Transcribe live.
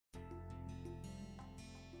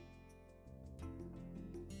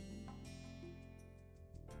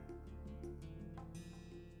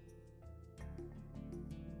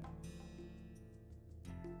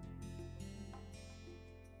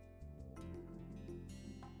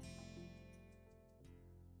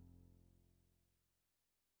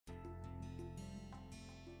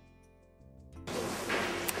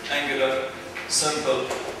angular, simple,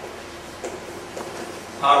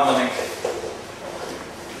 harmonic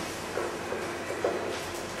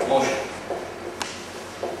motion.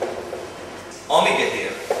 Omega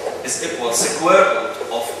here is equal square root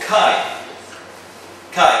of chi.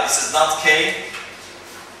 Chi, this is not k,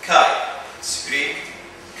 chi. It's Greek.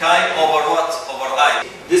 Chi over what? Over I.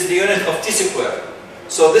 This is the unit of t squared.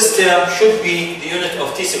 So this term should be the unit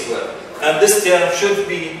of t squared. And this term should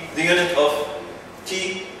be the unit of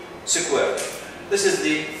t squared. This is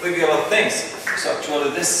the regular things. So actually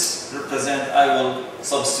this represent, I will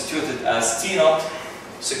substitute it as t naught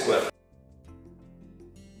squared.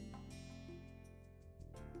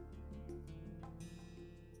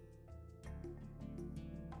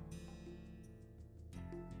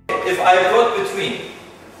 If I plot between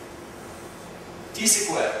t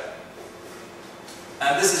squared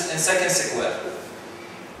and this is in second square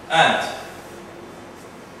and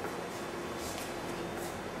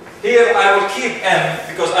here I will keep m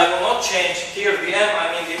because I will not change here the m,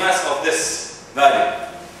 I mean the mass of this value.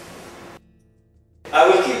 I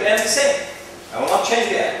will keep m the same. I will not change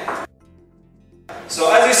the m.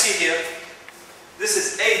 So as you see here, this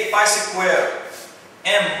is 8 pi square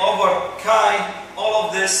m over chi. All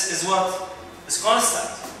of this is what is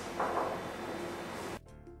constant.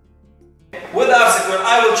 With r squared,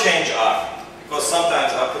 I will change r because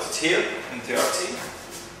sometimes I put it here in 30,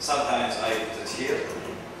 sometimes I put it here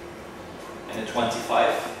in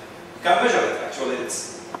 25. You can measure it actually.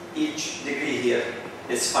 It's each degree here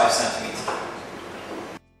is 5 centimeters.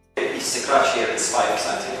 Each scratch here is 5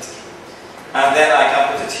 centimeters. And then I can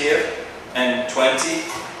put it here in 20,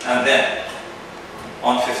 and then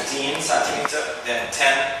on 15 centimeters, then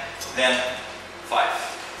 10, then 5.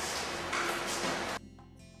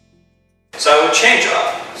 So I will change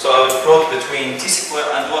r. So I will plot between t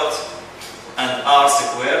squared and what? And r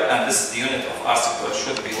squared, and this is the unit of r squared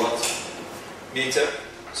should be what? Meter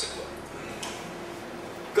squared.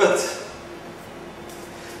 Good.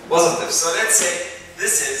 Positive. So let's say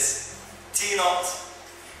this is t naught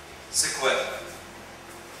squared.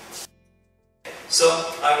 So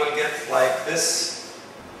I will get like this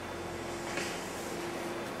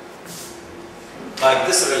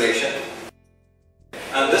relation,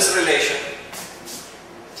 and this relation,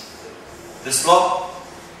 the slope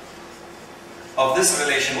of this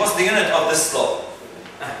relation, what's the unit of this slope?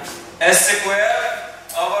 S squared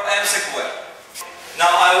over m squared. Now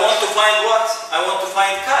I want to find what? I want to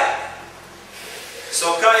find chi.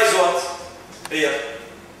 So chi is what? Here.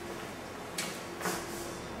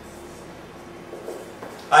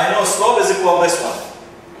 I know slope is equal to this one,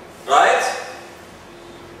 right?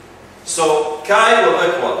 So chi will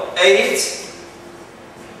equal 8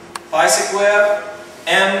 pi square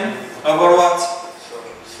m over what?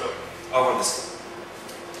 Over this.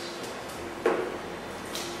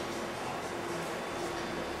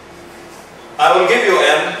 I will give you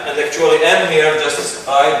m, and actually m here, just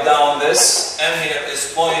write down this, m here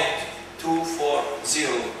is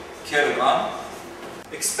 0.240 kilogram.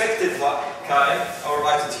 Expected chi, I will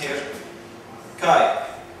write it here, chi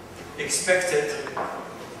expected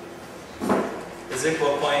is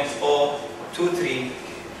equal to 0.023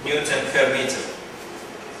 Newton per meter.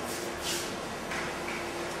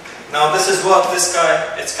 Now this is what this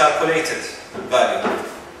guy, it's calculated value.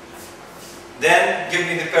 Then give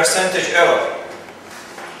me the percentage error.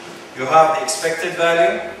 You have the expected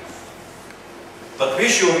value, but be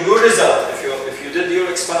sure your result, if you did your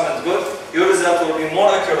experiment good, your result will be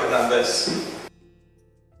more accurate than this.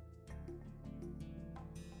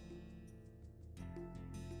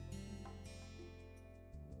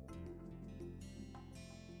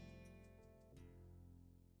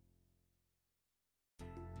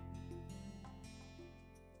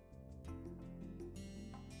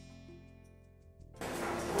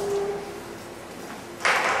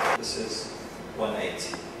 This is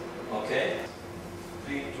 180. Okay?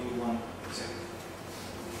 3, 2, 1, 0.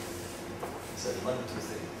 I said 1, 2,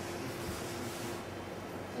 3.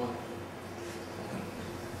 1.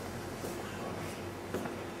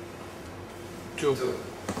 2. 2.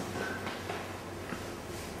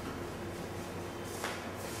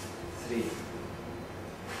 3.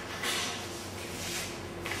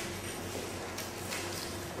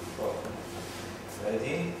 4.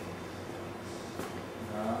 Ready?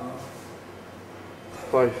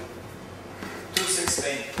 5.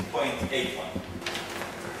 268.81.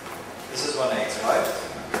 This is 180, right?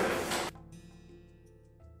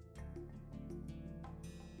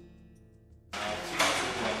 Now 3,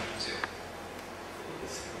 2, 1, 0.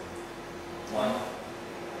 1,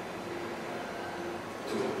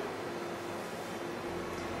 2,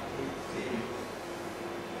 3,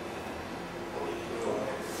 4,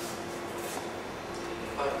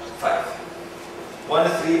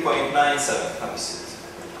 23.97. Have a seat.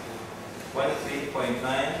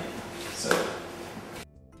 23.97.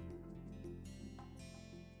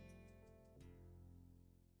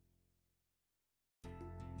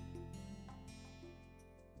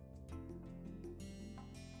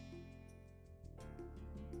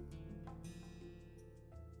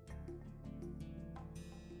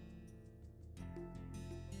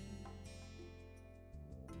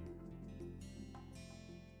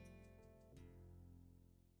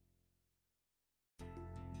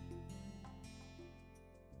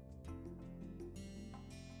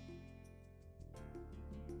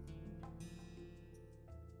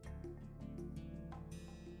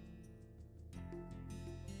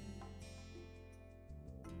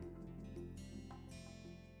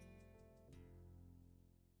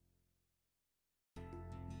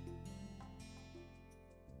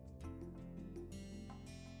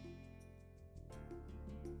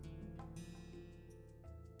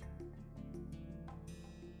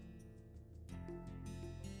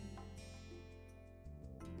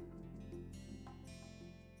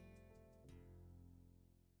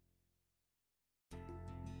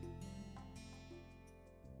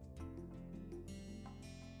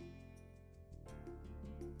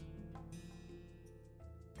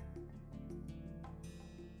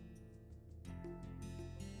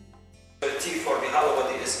 The T for the hollow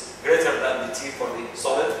body is greater than the T for the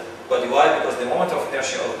solid body. Why? Because the moment of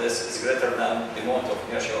inertia of this is greater than the moment of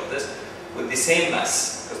inertia of this with the same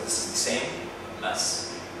mass, because this is the same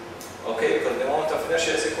mass. Okay, because the moment of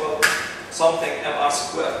inertia is equal to something mr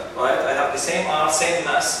squared, right? I have the same r, same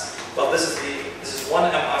mass, but this is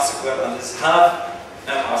 1 mr squared and this is half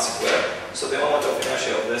mr squared. So the moment of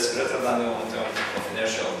inertia of this is greater than the moment of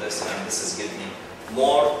inertia of this, and this is giving me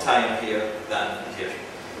more time here than here.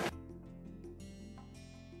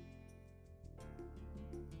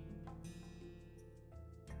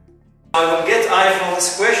 I will get I from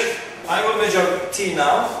this equation. I will measure T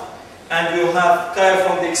now, and we will have chi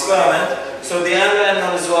from the experiment. So the angular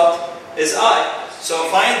unknown is what? Is I. So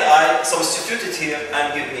find I, substitute it here,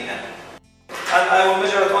 and give me N. And I will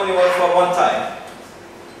measure it only for one time.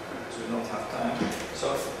 So we don't have time.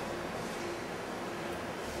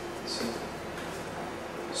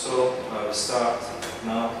 So I will start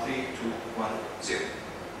now. 3, 2, 1, 0.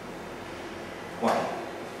 1,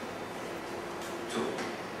 2.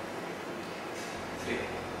 3,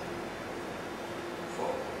 4,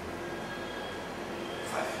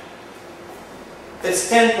 5. It's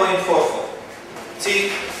 10.44.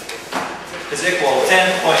 T is equal to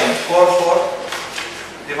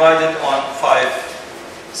 10.44 divided on 5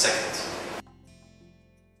 seconds.